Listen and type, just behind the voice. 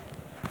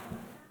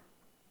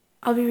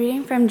I'll be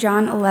reading from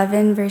John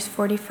 11, verse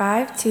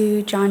 45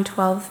 to John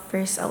 12,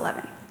 verse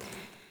 11.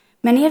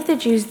 Many of the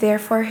Jews,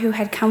 therefore, who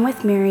had come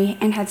with Mary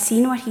and had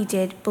seen what he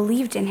did,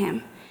 believed in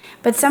him.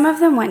 But some of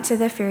them went to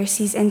the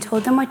Pharisees and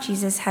told them what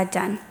Jesus had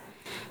done.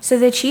 So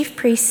the chief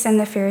priests and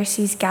the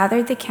Pharisees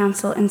gathered the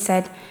council and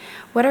said,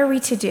 "What are we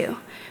to do?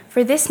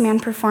 For this man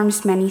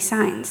performs many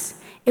signs.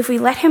 If we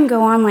let him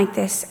go on like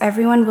this,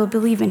 everyone will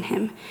believe in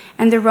him,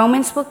 and the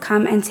Romans will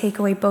come and take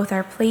away both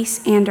our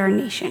place and our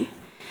nation."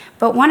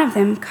 But one of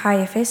them,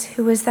 Caiaphas,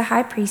 who was the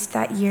high priest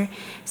that year,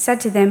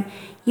 said to them,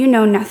 "You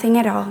know nothing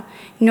at all,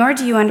 nor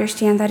do you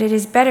understand that it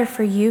is better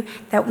for you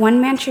that one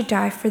man should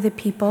die for the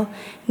people,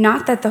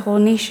 not that the whole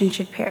nation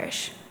should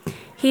perish."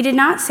 He did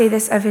not say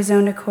this of his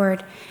own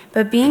accord,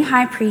 but being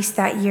high priest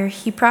that year,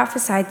 he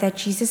prophesied that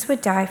Jesus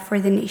would die for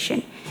the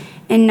nation,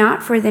 and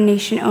not for the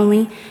nation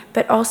only,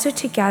 but also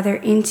to gather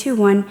into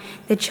one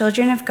the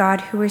children of God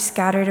who were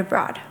scattered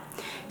abroad.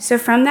 So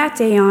from that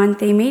day on,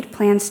 they made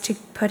plans to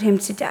put him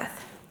to death.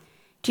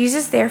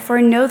 Jesus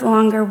therefore no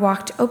longer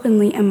walked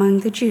openly among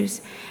the Jews,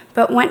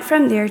 but went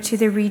from there to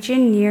the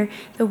region near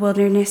the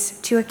wilderness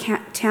to a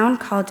town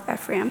called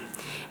Ephraim,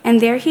 and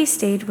there he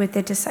stayed with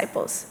the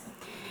disciples.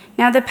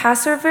 Now the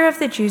Passover of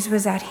the Jews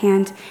was at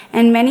hand,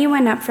 and many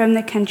went up from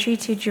the country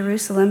to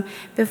Jerusalem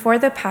before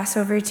the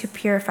Passover to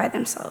purify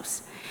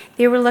themselves.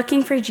 They were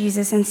looking for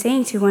Jesus and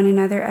saying to one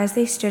another as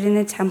they stood in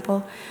the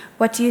temple,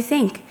 "What do you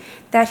think?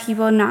 That he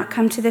will not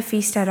come to the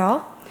feast at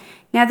all?"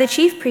 Now the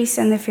chief priests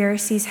and the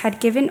Pharisees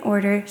had given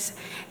orders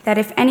that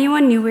if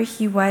anyone knew where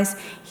he was,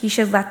 he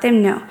should let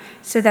them know,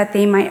 so that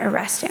they might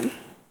arrest him.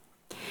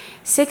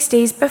 6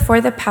 days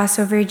before the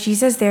Passover,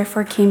 Jesus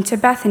therefore came to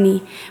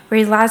Bethany,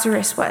 where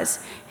Lazarus was,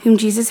 whom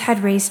Jesus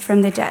had raised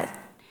from the dead.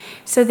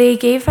 So they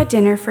gave a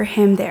dinner for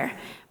him there.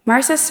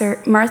 Martha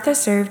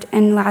served,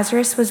 and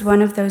Lazarus was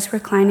one of those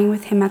reclining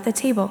with him at the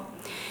table.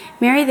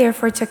 Mary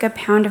therefore took a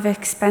pound of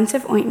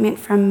expensive ointment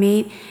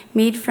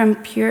made from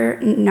pure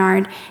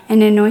nard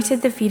and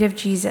anointed the feet of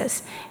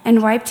Jesus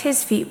and wiped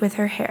his feet with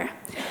her hair.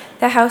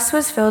 The house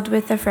was filled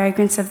with the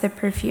fragrance of the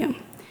perfume.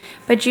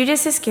 But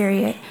Judas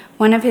Iscariot,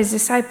 one of his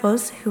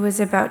disciples, who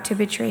was about to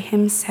betray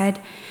him, said,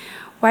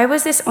 "Why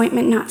was this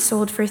ointment not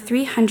sold for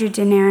 300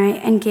 denarii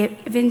and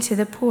given to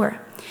the poor?"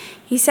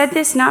 He said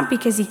this not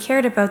because he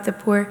cared about the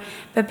poor,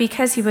 but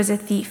because he was a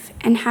thief,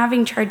 and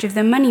having charge of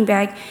the money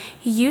bag,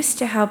 he used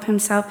to help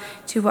himself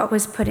to what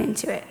was put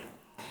into it.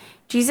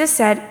 Jesus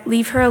said,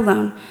 "Leave her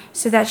alone,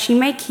 so that she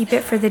might keep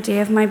it for the day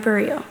of my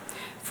burial.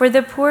 For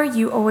the poor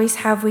you always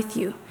have with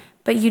you,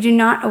 but you do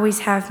not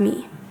always have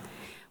me."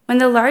 When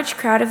the large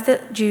crowd of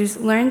the Jews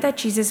learned that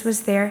Jesus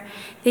was there,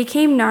 they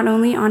came not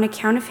only on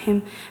account of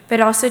him,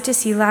 but also to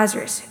see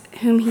Lazarus,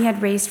 whom he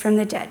had raised from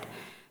the dead.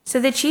 So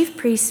the chief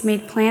priests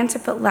made plans to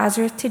put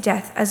Lazarus to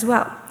death as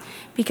well,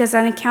 because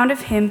on account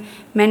of him,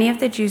 many of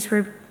the Jews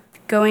were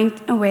going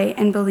away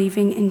and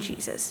believing in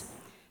Jesus.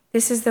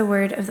 This is the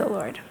word of the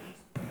Lord.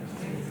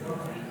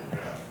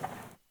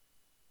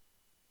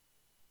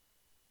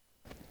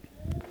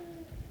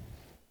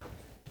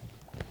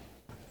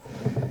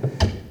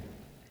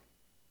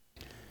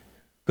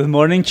 Good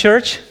morning,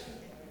 church.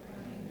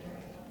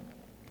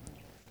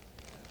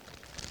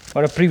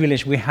 What a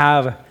privilege we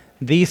have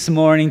this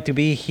morning to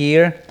be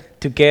here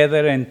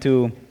together and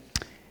to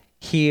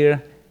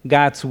hear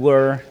God's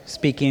word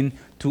speaking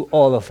to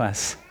all of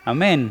us.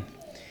 Amen.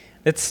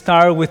 Let's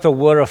start with a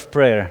word of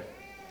prayer.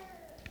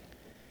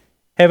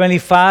 Heavenly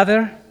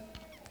Father,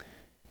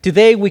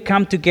 today we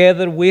come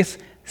together with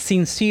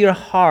sincere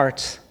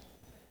hearts,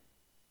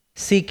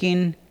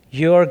 seeking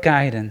your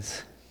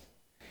guidance.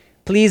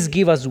 Please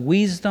give us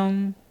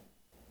wisdom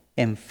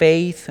and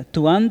faith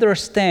to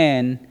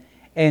understand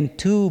and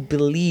to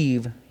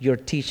believe your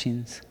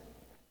teachings.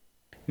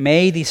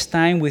 May this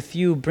time with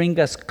you bring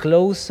us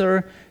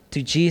closer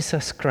to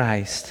Jesus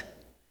Christ.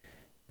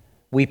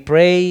 We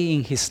pray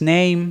in his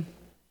name.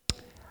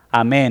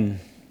 Amen.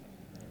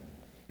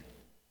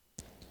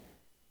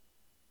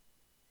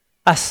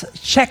 As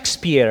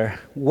Shakespeare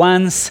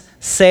once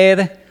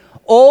said,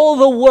 all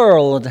the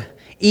world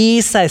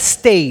is a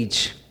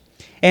stage,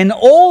 and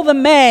all the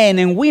men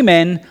and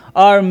women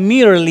are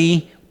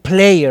merely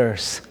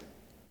players.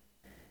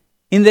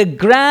 In the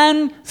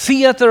grand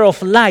theater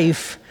of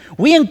life,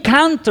 we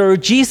encounter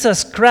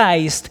Jesus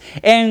Christ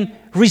and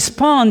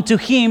respond to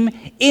him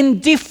in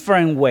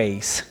different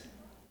ways.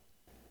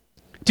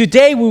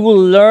 Today we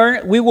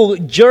will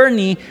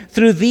journey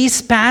through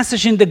this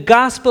passage in the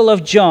Gospel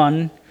of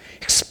John,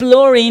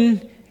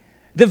 exploring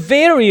the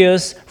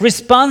various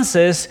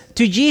responses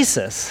to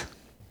Jesus.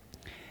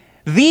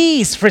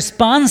 These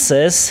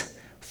responses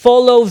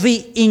follow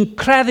the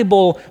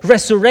incredible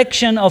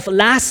resurrection of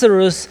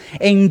Lazarus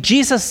and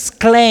Jesus'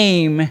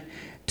 claim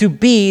to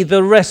be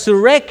the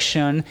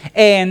resurrection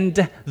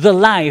and the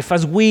life,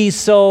 as we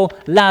saw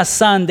last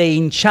Sunday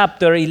in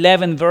chapter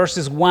 11,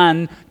 verses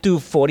 1 to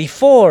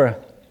 44.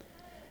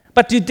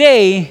 But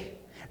today,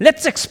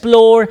 let's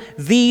explore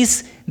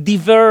these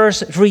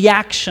diverse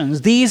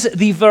reactions, these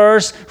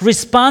diverse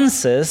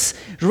responses,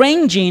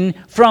 ranging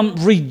from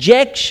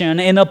rejection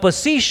and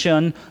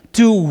opposition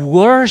to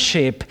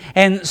worship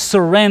and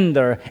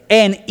surrender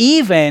and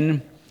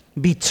even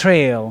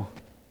betrayal.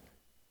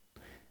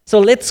 So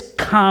let's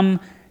come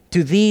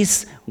to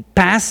this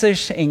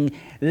passage and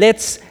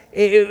let's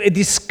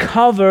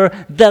discover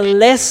the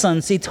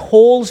lessons it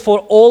holds for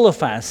all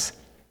of us,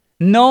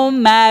 no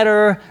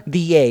matter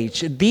the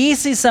age.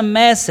 This is a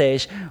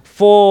message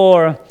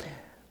for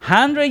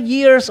 100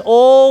 years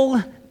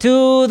old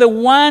to the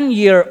 1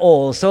 year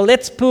old. So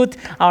let's put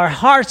our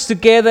hearts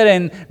together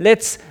and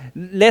let's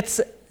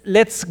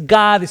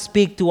God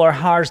speak to our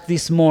hearts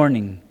this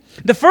morning.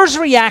 The first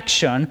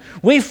reaction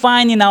we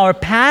find in our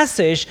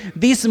passage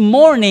this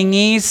morning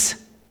is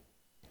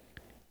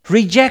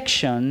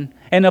rejection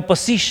and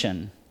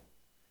opposition.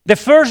 The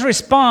first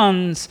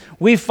response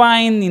we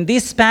find in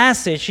this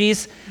passage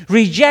is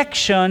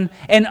rejection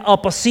and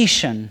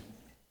opposition.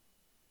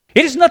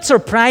 It is not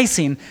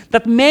surprising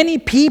that many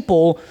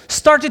people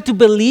started to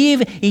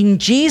believe in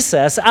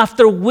Jesus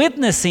after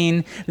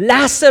witnessing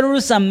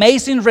Lazarus'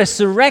 amazing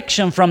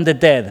resurrection from the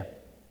dead.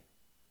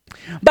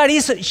 But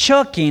it's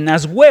shocking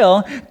as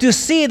well to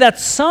see that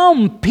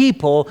some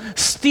people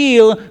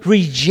still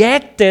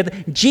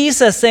rejected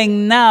Jesus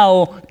and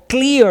now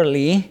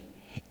clearly,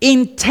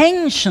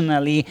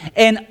 intentionally,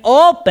 and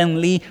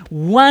openly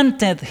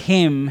wanted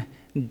him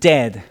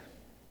dead.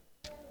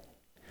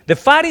 The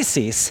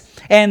Pharisees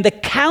and the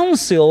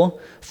council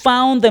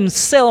found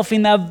themselves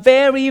in a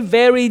very,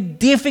 very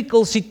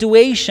difficult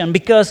situation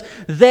because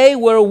they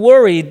were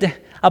worried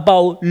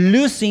about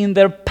losing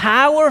their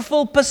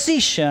powerful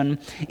position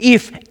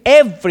if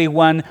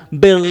everyone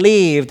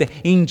believed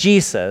in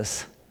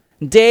Jesus.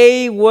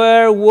 They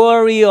were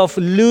worried of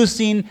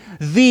losing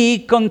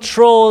the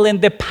control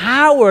and the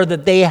power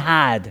that they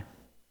had.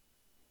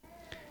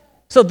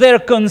 So their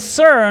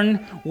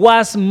concern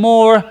was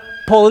more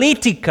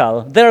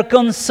political. Their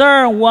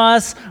concern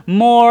was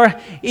more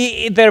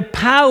their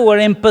power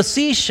and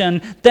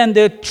position than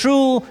the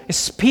true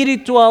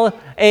spiritual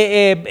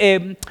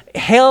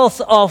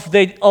health of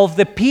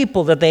the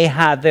people that they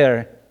had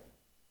there.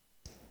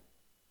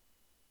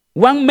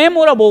 One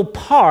memorable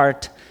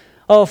part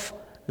of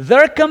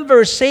their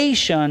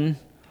conversation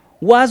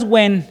was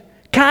when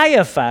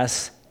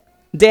Caiaphas,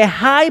 the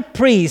high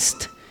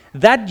priest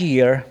that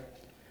year,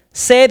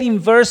 said in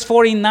verse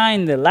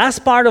 49, the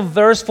last part of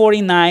verse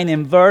 49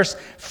 and verse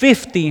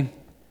 50,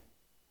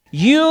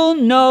 "You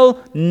know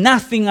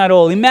nothing at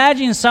all."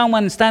 Imagine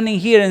someone standing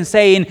here and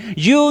saying,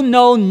 "You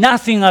know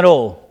nothing at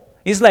all."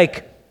 It's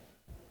like,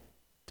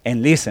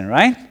 and listen,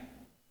 right?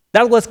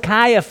 That was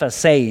Caiaphas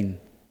saying.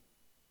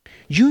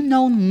 You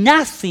know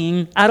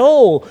nothing at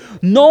all,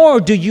 nor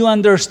do you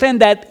understand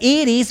that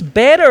it is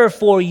better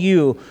for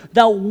you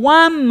that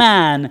one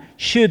man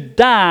should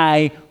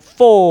die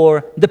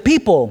for the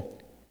people,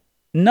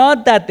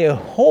 not that the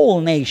whole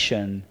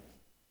nation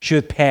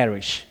should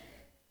perish.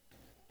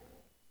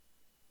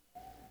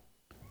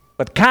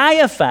 What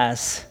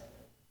Caiaphas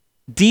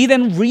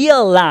didn't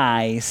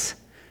realize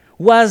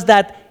was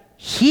that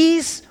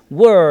his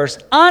words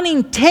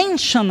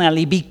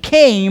unintentionally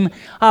became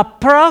a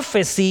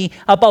prophecy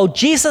about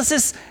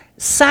Jesus'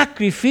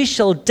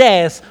 sacrificial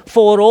death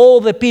for all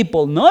the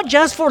people, not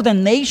just for the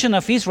nation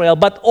of Israel,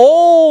 but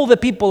all the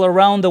people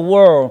around the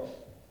world.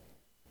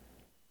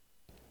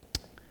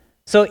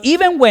 So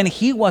even when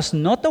he was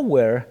not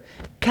aware,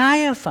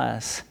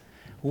 Caiaphas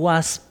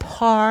was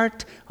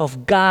part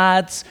of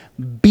God's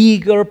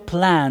bigger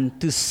plan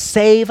to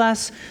save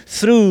us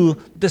through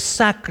the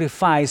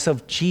sacrifice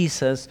of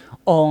Jesus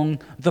on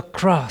the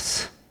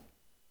cross.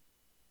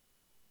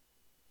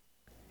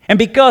 And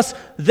because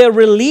the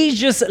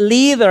religious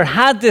leader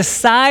had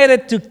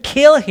decided to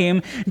kill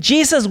him,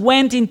 Jesus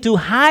went into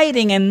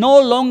hiding and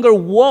no longer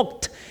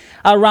walked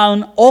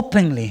around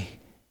openly.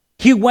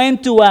 He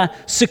went to a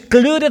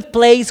secluded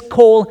place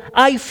called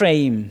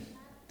Ephraim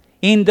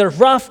in the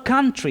rough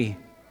country,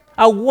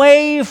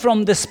 away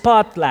from the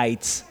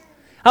spotlights,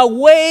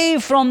 away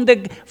from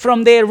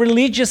the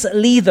religious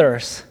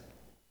leaders.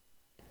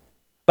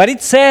 But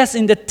it says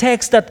in the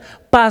text that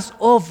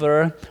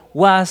Passover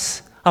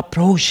was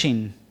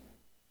approaching.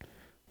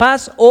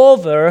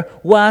 Passover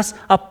was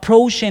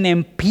approaching,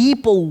 and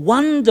people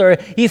wonder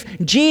if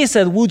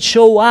Jesus would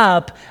show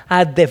up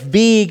at the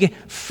big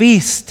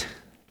feast.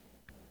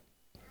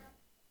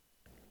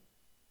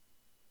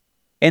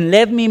 And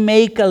let me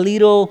make a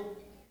little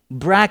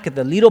bracket,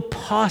 a little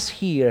pause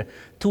here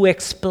to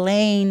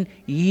explain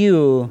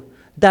you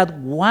that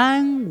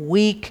 1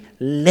 week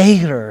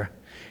later,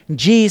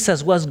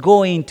 Jesus was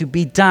going to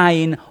be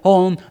dying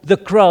on the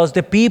cross.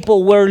 The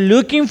people were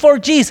looking for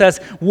Jesus.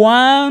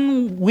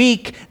 1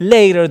 week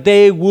later,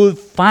 they would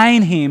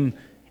find him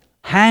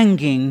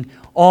hanging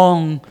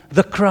on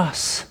the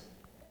cross.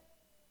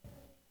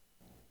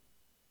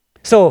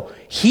 So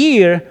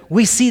here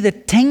we see the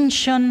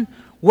tension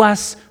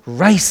was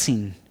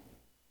rising.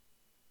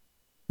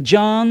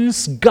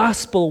 John's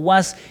gospel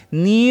was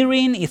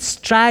nearing its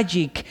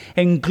tragic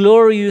and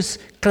glorious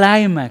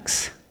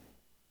climax.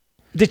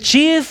 The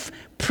chief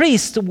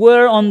priests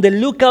were on the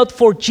lookout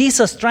for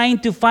Jesus, trying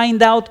to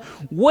find out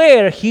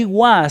where he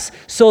was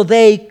so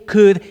they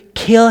could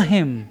kill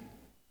him.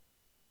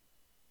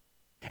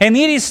 And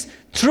it is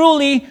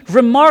truly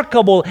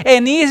remarkable,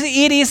 and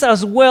it is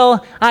as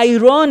well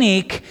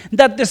ironic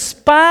that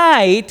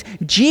despite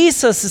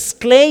Jesus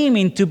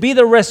claiming to be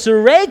the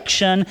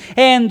resurrection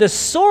and the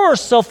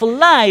source of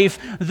life,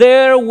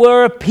 there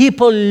were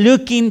people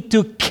looking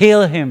to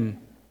kill him.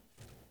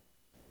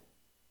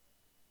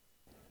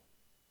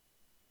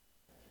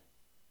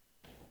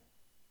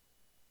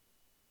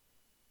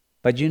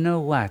 But you know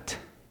what?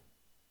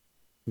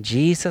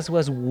 Jesus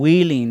was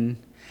willing,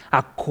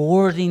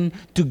 according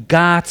to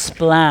God's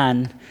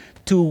plan,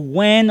 to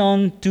went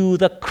on to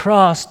the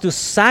cross to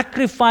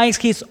sacrifice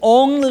his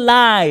own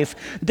life.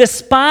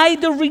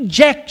 Despite the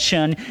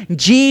rejection,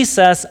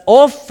 Jesus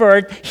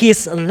offered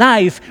his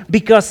life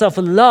because of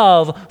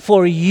love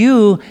for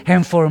you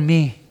and for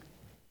me.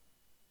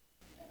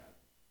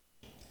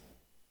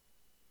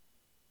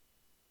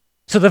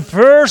 So the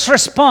first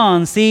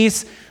response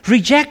is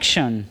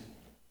rejection.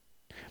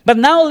 But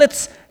now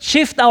let's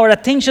shift our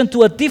attention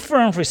to a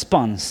different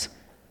response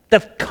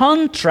that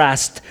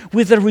contrasts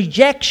with the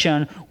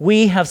rejection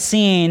we have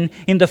seen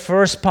in the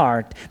first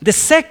part. The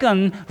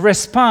second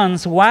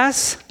response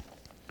was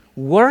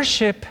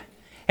worship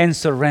and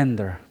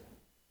surrender.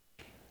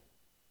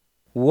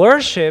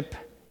 Worship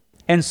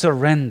and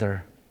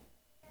surrender.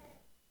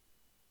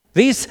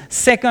 This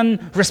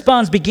second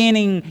response begins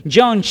in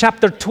John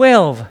chapter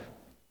 12.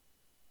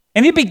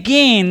 And it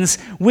begins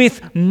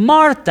with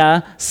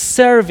Martha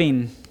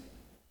serving,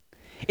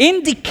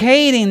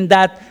 indicating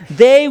that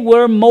they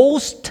were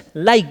most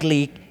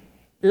likely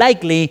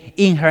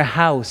in her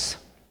house.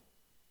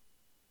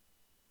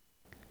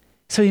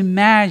 So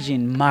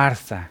imagine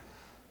Martha.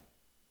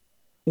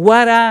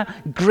 What a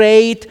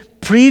great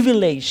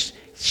privilege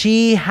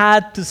she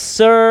had to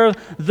serve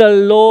the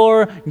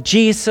Lord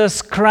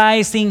Jesus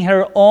Christ in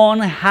her own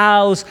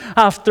house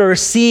after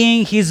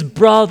seeing his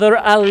brother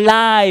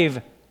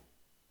alive.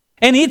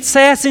 And it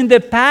says in the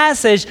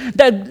passage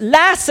that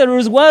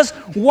Lazarus was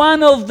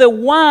one of the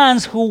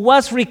ones who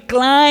was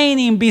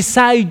reclining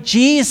beside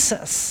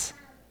Jesus.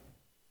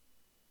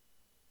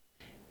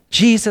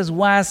 Jesus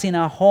was in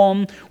a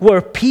home where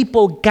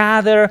people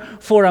gather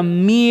for a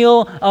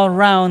meal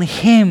around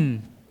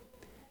him.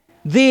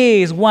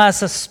 This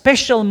was a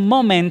special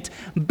moment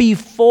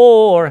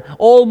before,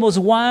 almost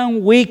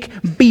 1 week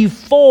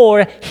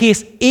before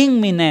his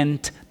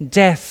imminent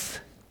death.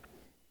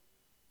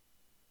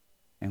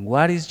 And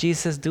what is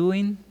Jesus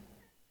doing?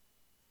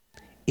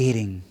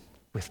 Eating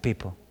with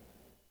people.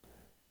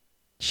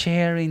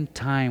 Sharing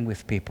time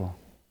with people.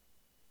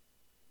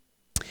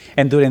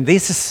 And during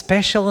this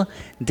special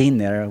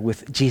dinner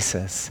with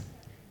Jesus,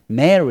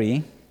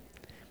 Mary,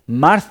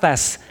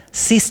 Martha's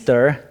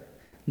sister,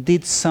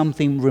 did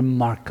something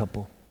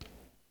remarkable.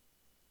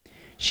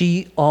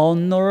 She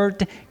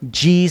honored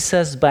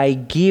Jesus by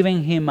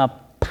giving him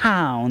a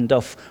pound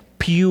of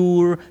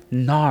pure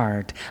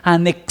nard,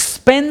 an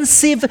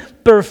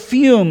expensive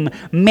perfume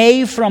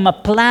made from a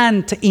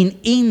plant in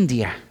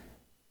India.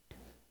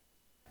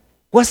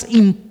 Was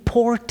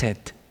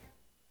imported.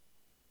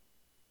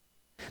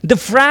 The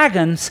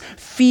fragrance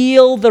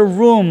filled the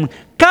room,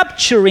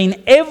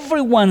 capturing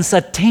everyone's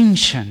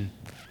attention.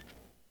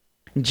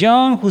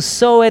 John, who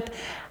saw it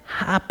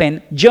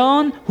happen,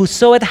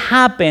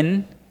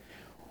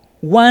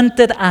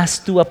 wanted us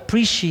to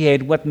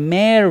appreciate what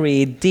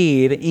Mary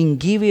did in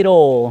giving it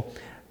all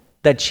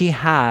that she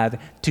had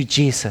to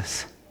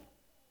Jesus.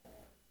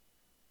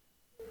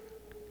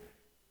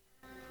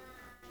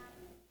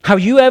 Have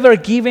you ever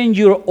given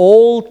your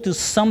all to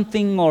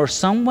something or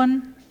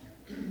someone?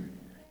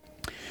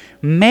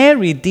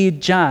 Mary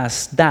did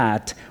just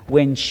that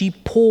when she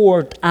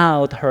poured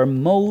out her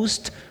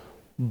most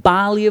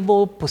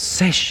valuable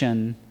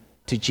possession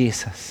to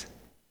Jesus.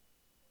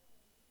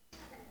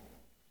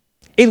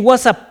 It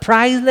was a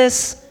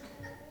priceless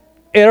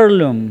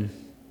heirloom,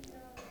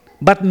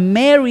 but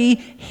Mary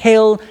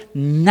held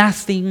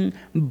nothing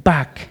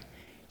back.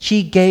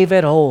 She gave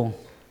it all.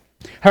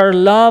 Her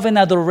love and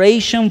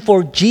adoration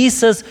for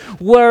Jesus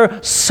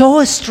were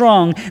so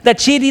strong that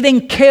she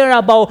didn't care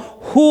about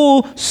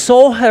who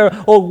saw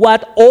her or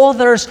what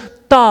others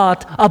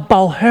thought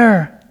about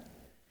her.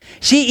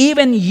 She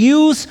even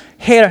used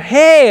her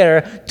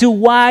hair to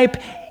wipe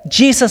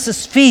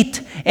Jesus'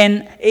 feet,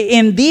 and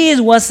this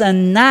was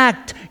an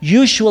act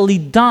usually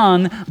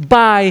done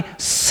by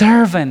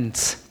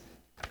servants.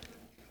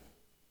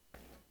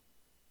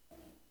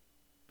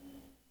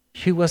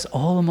 She was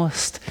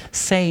almost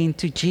saying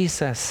to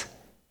Jesus,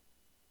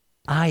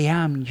 I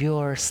am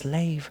your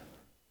slave.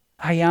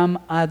 I am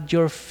at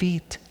your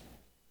feet.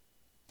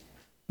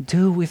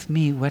 Do with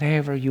me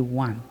whatever you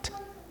want.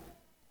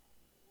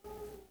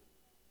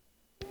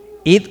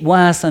 It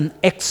was an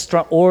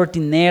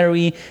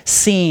extraordinary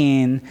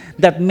scene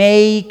that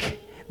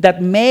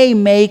may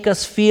make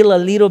us feel a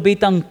little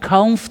bit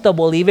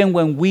uncomfortable even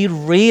when we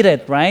read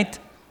it, right?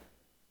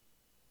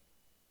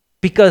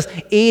 Because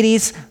it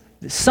is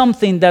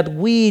something that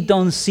we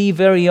don't see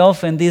very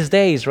often these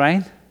days,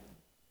 right?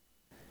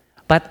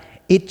 But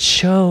it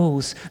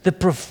shows the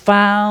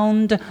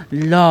profound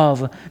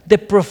love, the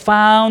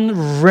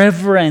profound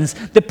reverence,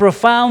 the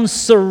profound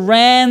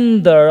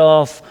surrender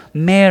of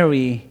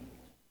Mary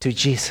to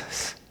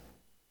Jesus.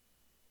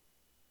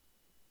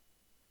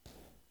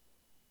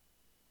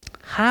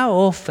 How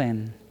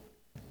often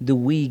do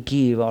we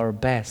give our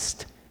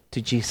best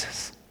to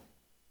Jesus?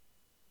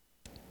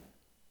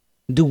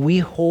 Do we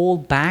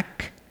hold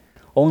back,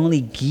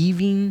 only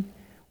giving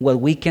what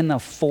we can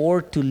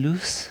afford to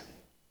lose?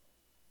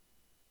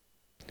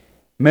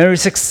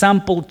 Mary's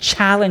example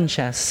challenges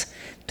us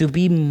to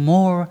be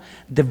more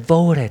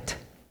devoted,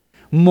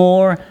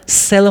 more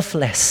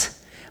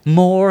selfless,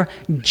 more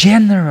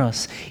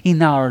generous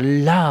in our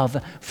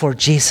love for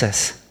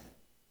Jesus.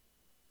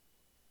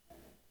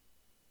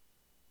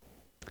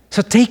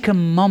 So take a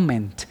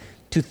moment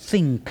to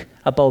think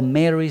about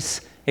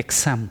Mary's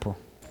example.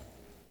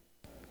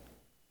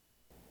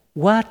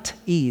 What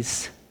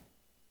is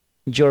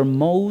your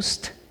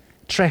most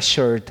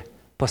treasured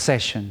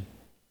possession?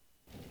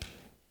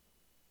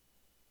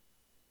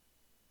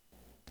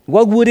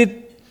 What would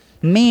it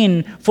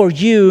mean for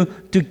you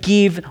to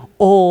give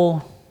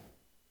all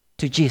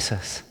to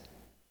Jesus?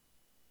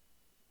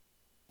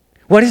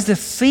 What is the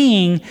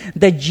thing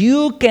that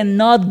you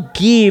cannot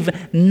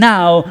give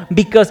now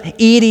because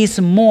it is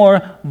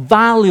more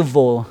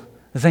valuable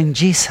than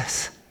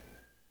Jesus?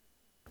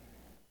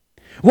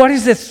 What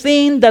is the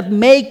thing that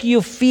makes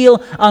you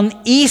feel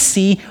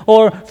uneasy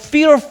or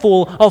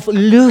fearful of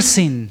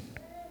losing?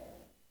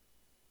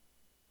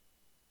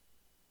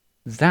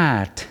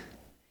 That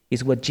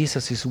is what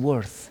Jesus is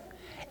worth,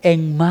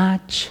 and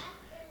much,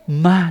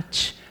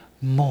 much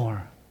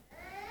more.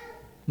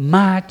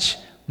 Much,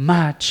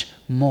 much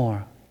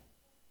more.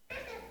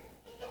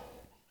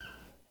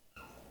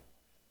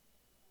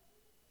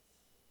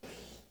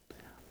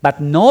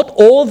 But not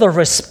all the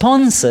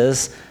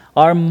responses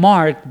are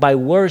marked by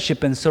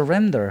worship and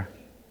surrender.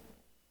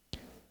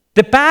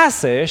 The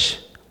passage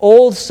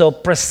also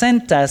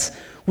presents us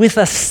with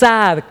a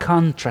sad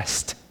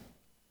contrast.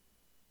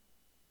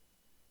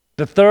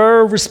 The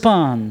third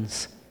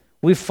response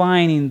we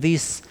find in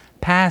this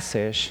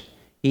passage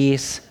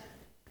is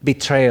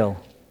betrayal.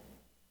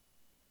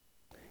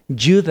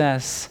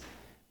 Judas'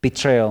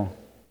 betrayal.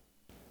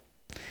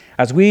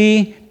 As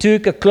we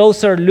took a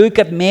closer look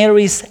at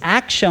Mary's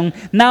action,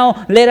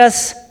 now let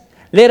us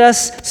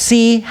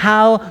see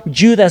how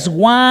Judas,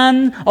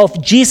 one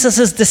of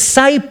Jesus'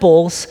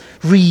 disciples,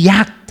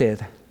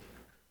 reacted.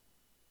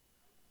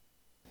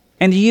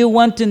 And do you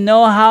want to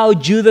know how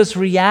Judas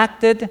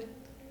reacted?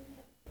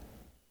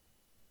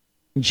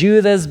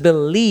 Judas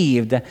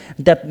believed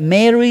that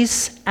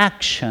Mary's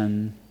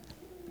actions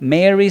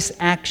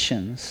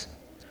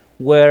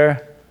were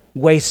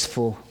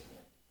wasteful.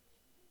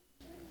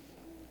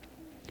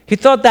 He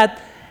thought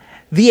that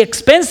the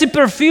expensive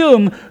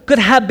perfume could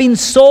have been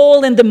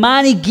sold and the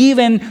money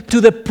given to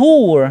the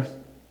poor,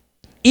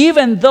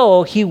 even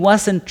though he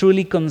wasn't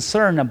truly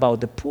concerned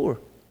about the poor.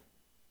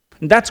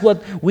 That's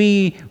what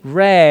we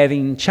read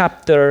in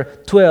chapter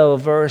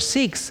 12, verse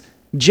 6.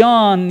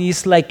 John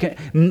is like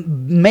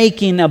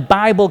making a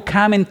Bible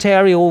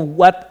commentary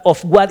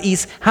of what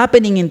is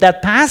happening in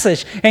that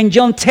passage. And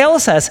John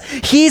tells us,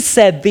 he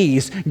said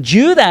this,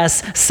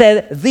 Judas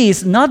said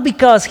this, not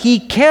because he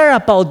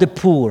cared about the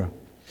poor,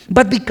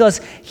 but because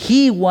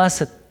he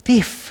was a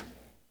thief.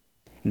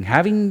 And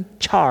having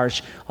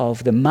charge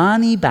of the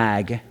money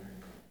bag,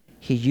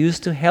 he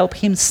used to help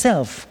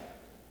himself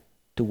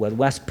to what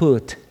was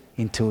put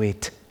into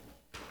it.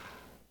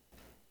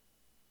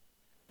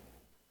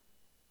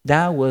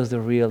 That was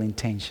the real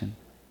intention.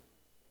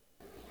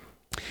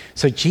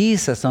 So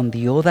Jesus, on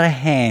the other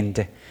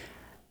hand,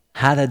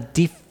 had a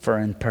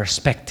different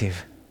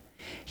perspective.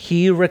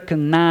 He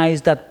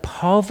recognized that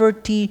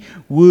poverty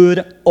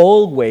would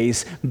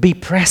always be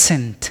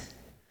present,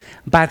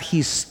 but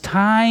his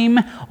time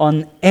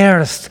on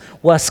earth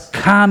was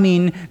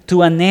coming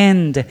to an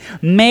end.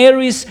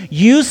 Mary's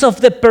use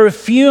of the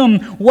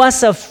perfume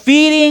was a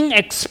fitting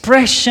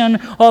expression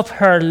of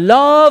her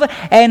love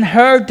and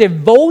her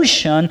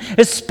devotion,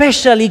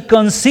 especially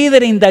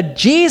considering that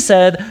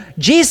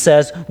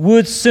Jesus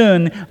would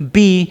soon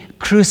be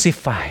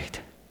crucified.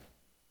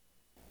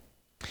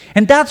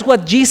 And that's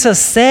what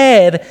Jesus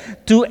said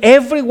to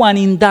everyone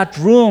in that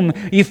room.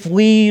 If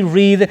we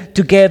read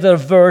together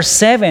verse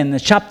 7,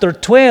 chapter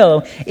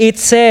 12, it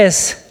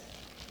says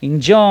in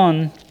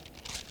John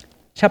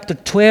chapter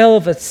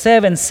 12, verse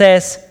 7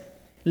 says,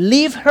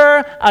 "Leave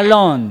her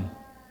alone."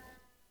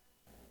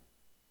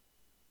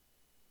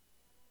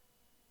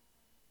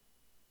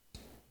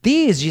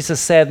 This Jesus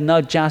said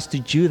not just to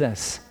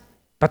Judas,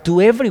 but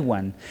to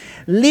everyone.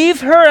 Leave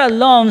her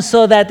alone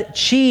so that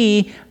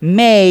she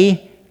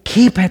may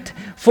keep it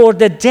for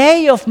the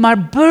day of my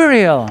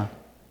burial.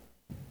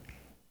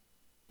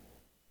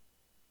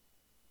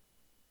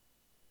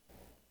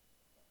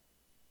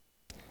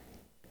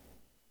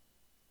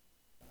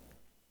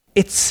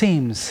 It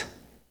seems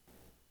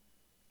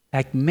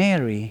like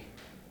Mary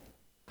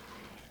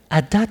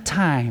at that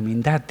time,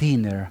 in that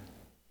dinner,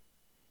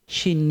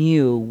 she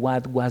knew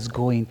what was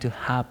going to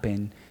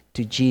happen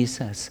to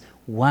Jesus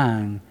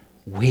 1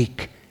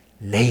 week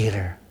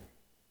later.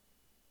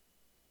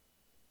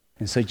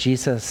 And so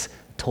Jesus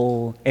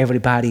told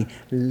everybody,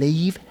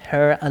 leave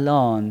her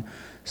alone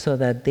so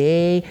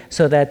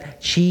that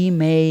she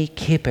may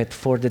keep it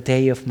for the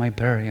day of my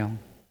burial.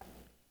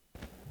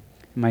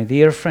 My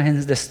dear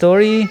friends, the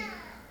story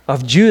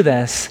of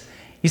Judas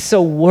is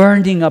so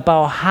warning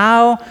about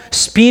how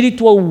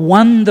spiritual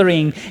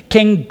wandering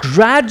can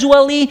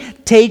gradually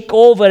take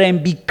over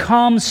and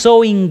become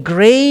so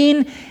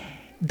ingrained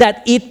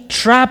that it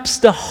traps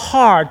the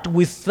heart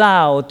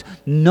without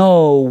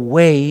no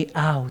way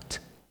out.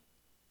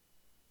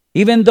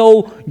 Even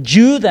though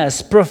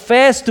Judas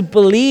professed to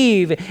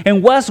believe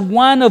and was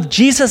one of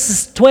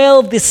Jesus'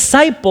 12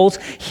 disciples,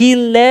 he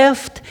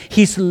left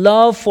his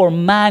love for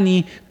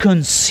money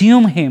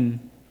consume him.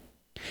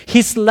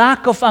 His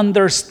lack of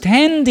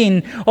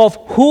understanding of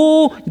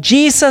who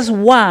Jesus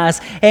was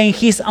and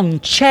his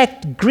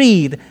unchecked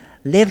greed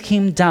led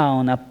him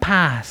down a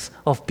path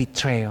of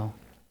betrayal.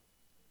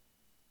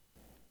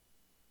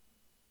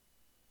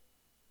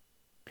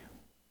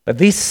 But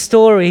this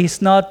story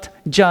is not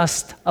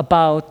just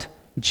about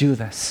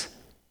Judas.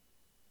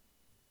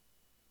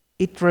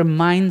 It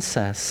reminds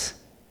us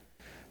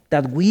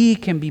that we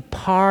can be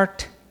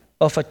part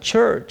of a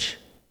church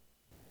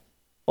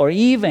or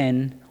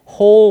even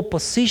hold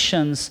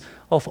positions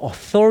of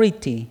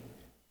authority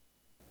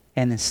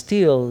and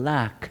still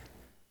lack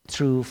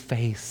true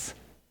faith.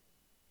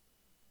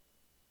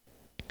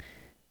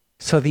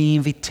 So the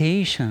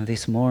invitation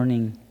this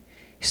morning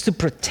is to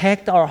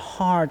protect our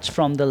hearts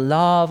from the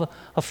love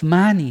of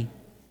money,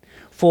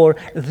 for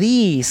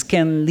these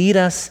can lead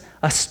us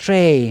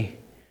astray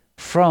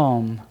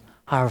from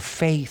our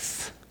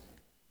faith.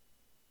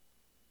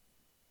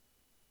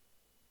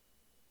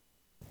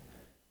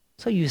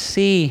 So you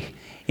see,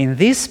 in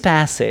this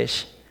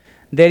passage,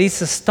 there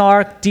is a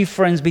stark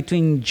difference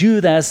between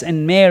Judas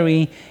and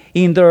Mary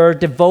in their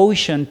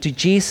devotion to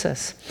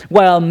Jesus.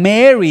 While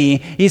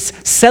Mary is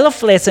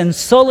selfless and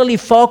solely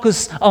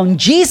focused on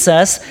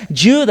Jesus,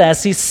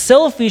 Judas is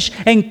selfish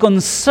and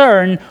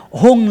concerned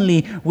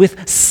only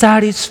with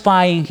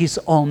satisfying his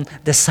own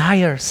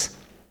desires.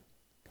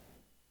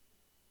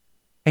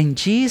 And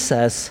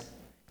Jesus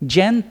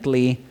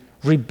gently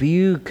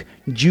rebuked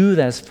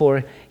Judas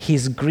for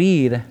his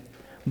greed.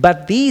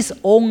 But this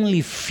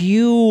only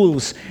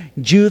fuels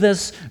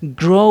Judas'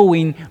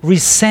 growing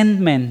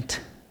resentment.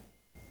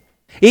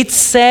 It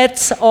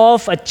sets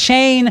off a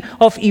chain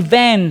of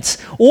events,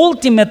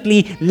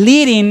 ultimately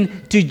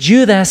leading to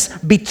Judas'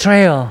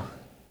 betrayal.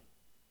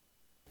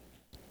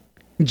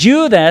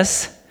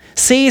 Judas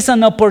sees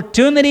an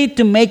opportunity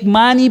to make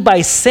money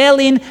by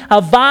selling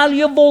a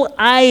valuable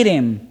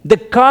item, the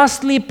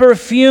costly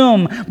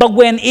perfume, but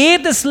when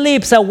it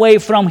slips away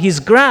from his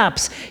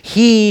grasp,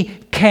 he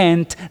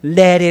can't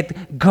let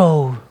it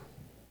go.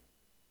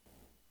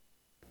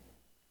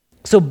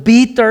 So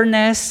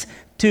bitterness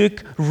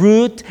took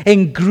root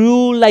and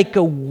grew like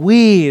a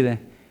weed.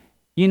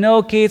 You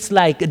know, kids,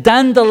 like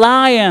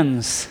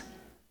dandelions.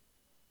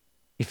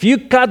 If you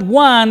cut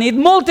one, it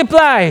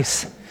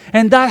multiplies.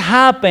 And that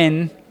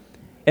happened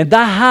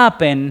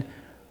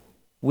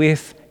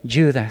with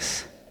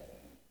Judas.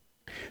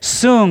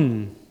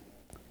 Soon,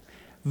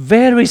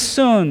 very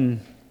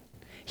soon,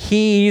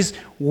 he is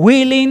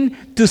willing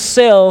to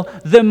sell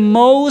the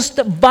most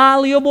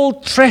valuable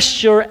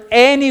treasure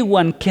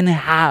anyone can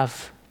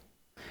have,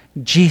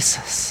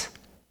 Jesus.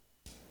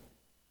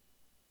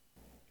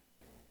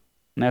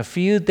 And a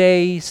few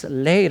days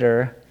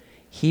later,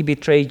 he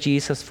betrayed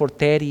Jesus for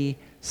 30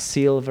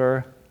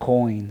 silver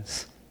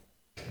coins,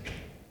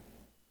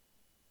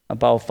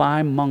 about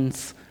 5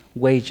 months'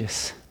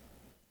 wages,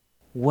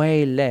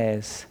 way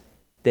less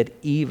than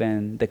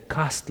even the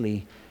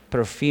costly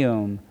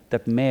perfume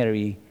that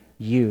Mary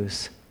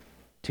used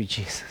to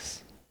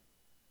Jesus.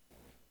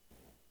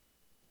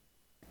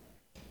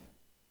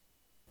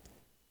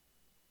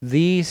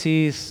 This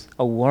is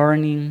a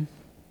warning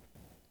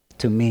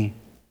to me.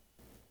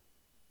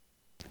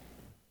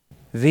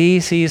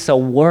 This is a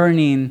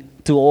warning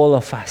to all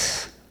of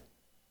us.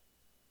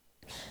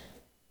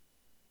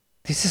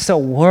 This is a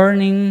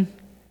warning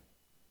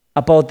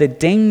about the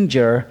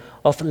danger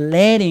of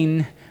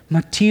letting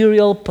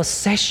material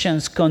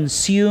possessions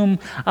consume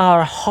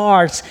our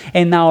hearts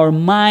and our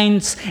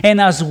minds,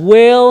 and as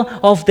well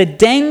of the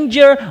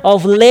danger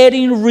of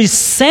letting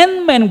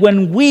resentment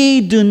when we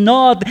do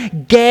not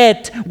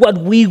get what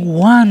we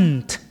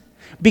want,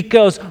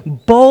 because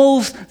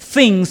both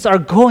things are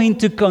going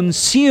to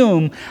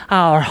consume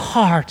our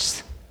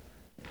hearts.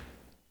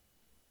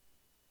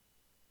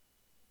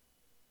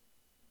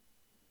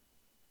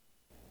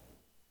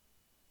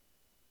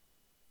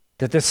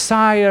 The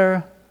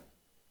desire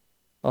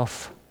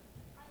of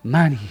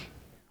money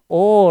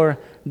or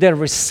the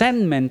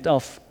resentment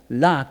of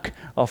lack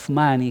of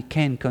money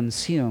can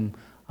consume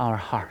our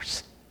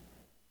hearts.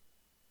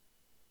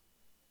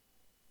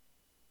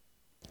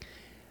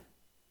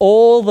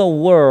 All the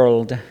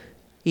world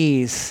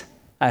is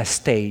a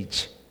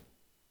stage,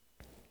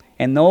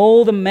 and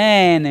all the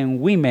men and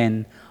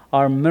women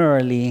are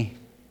merely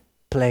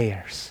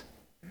players.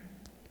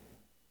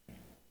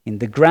 In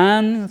the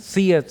grand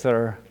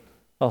theater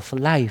of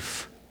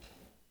life,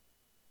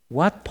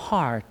 what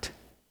part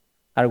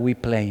are we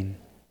playing?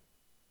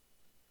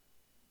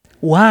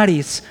 What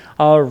is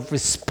our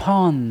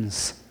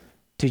response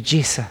to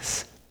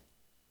Jesus?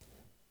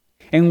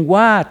 And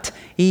what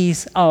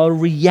is our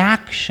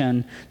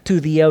reaction to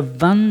the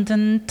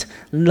abundant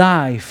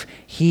life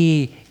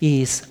He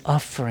is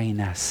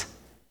offering us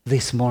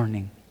this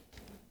morning?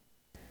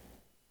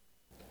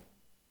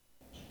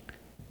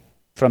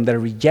 From the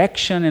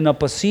rejection and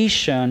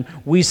opposition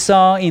we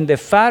saw in the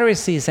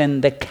Pharisees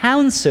and the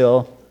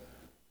council,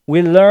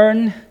 we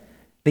learn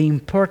the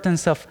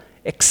importance of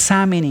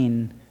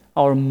examining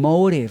our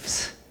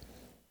motives.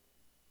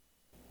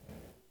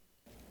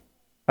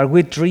 Are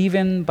we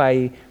driven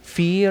by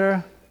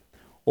fear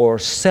or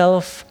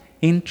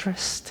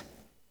self-interest?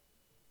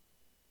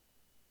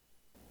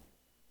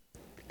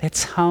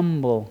 Let's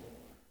humble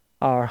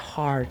our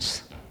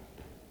hearts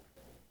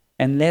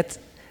and let's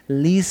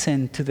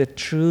listen to the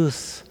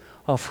truth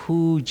of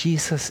who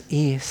Jesus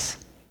is.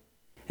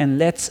 And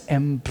let's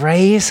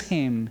embrace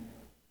Him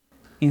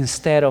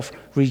instead of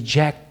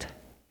reject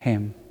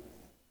Him.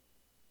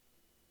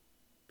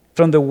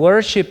 From the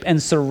worship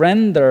and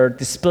surrender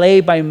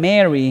displayed by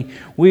Mary,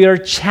 we are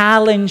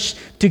challenged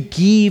to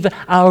give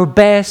our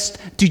best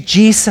to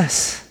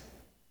Jesus.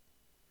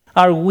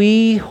 Are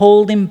we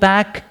holding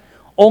back,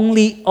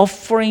 only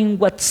offering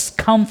what's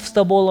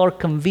comfortable or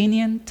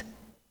convenient?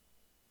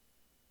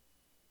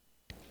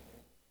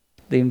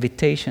 The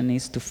invitation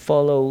is to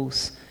follow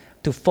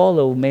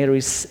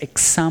Mary's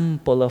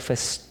example of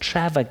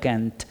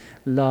extravagant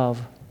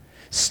love,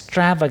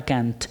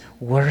 extravagant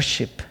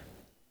worship,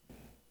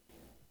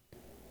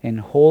 and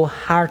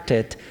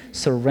wholehearted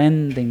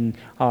surrendering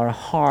our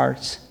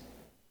hearts,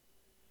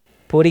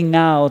 putting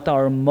out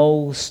our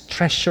most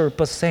treasured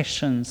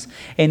possessions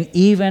and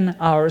even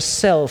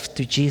ourselves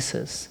to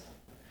Jesus,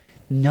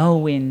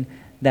 knowing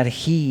that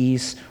He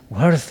is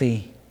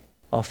worthy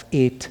of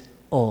it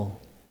all.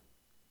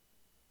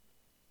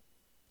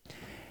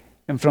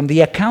 And from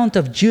the account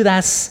of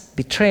Judas'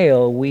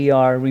 betrayal, we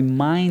are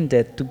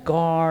reminded to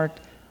guard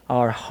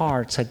our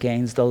hearts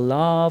against the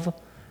love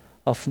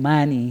of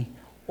money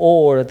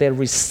or the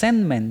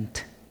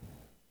resentment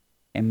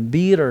and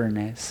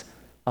bitterness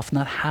of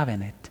not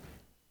having it.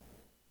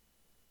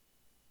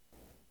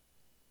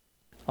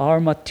 Our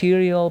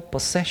material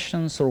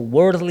possessions or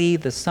worldly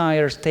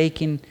desires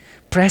taking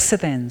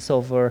precedence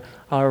over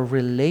our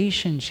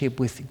relationship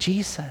with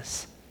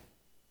Jesus.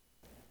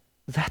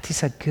 That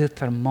is a good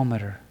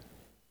thermometer.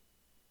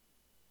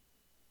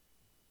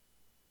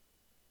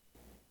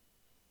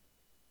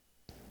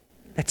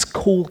 Let's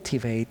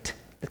cultivate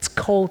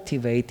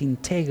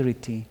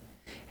integrity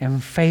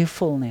and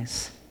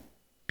faithfulness,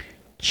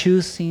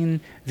 choosing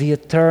the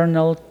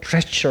eternal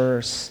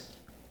treasures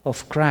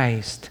of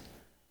Christ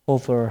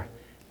over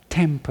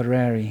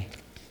temporary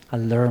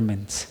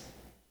allurements.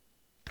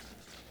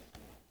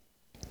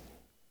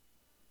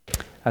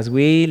 As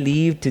we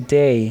live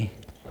today,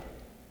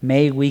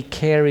 may we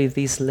carry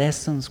these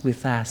lessons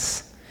with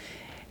us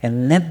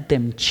and let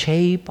them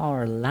shape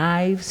our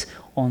lives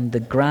on the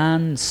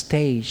grand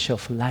stage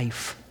of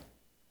life.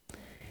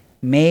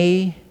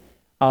 May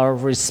our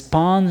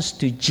response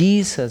to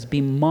Jesus be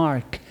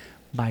marked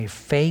by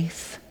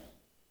faith,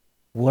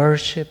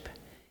 worship,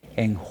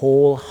 and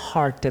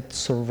wholehearted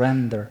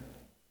surrender,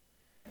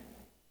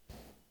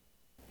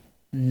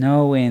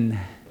 knowing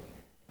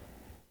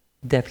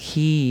that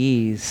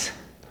He is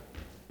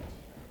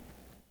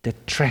the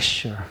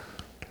treasure,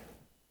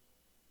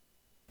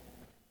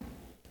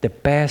 the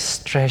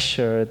best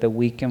treasure that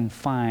we can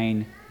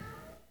find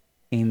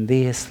in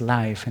this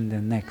life and the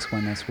next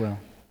one as well.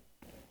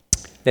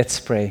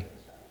 Let's pray.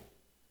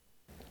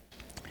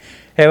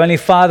 Heavenly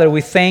Father,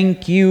 we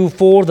thank You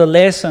for the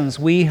lessons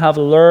we have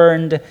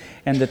learned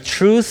and the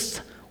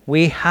truth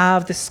we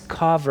have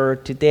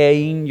discovered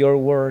today in Your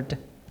Word.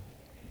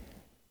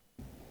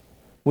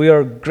 We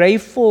are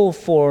grateful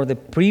for the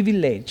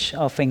privilege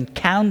of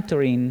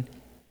encountering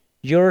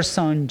Your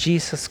Son,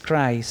 Jesus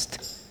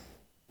Christ,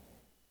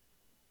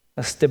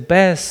 as the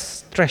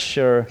best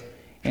treasure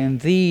in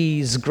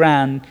this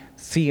grand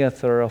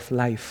theater of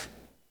life.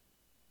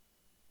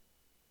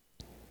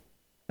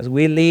 As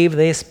we leave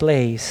this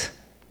place,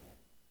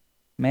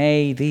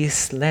 may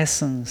these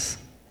lessons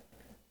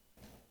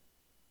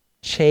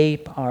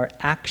shape our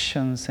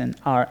actions and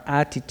our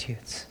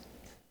attitudes.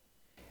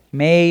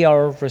 May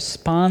our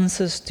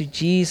responses to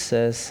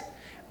Jesus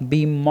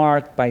be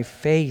marked by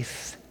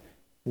faith,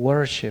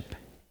 worship,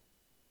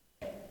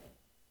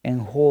 and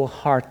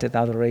wholehearted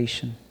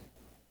adoration.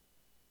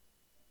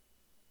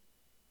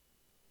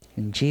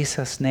 In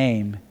Jesus'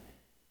 name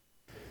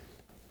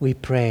we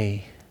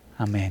pray.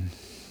 Amen.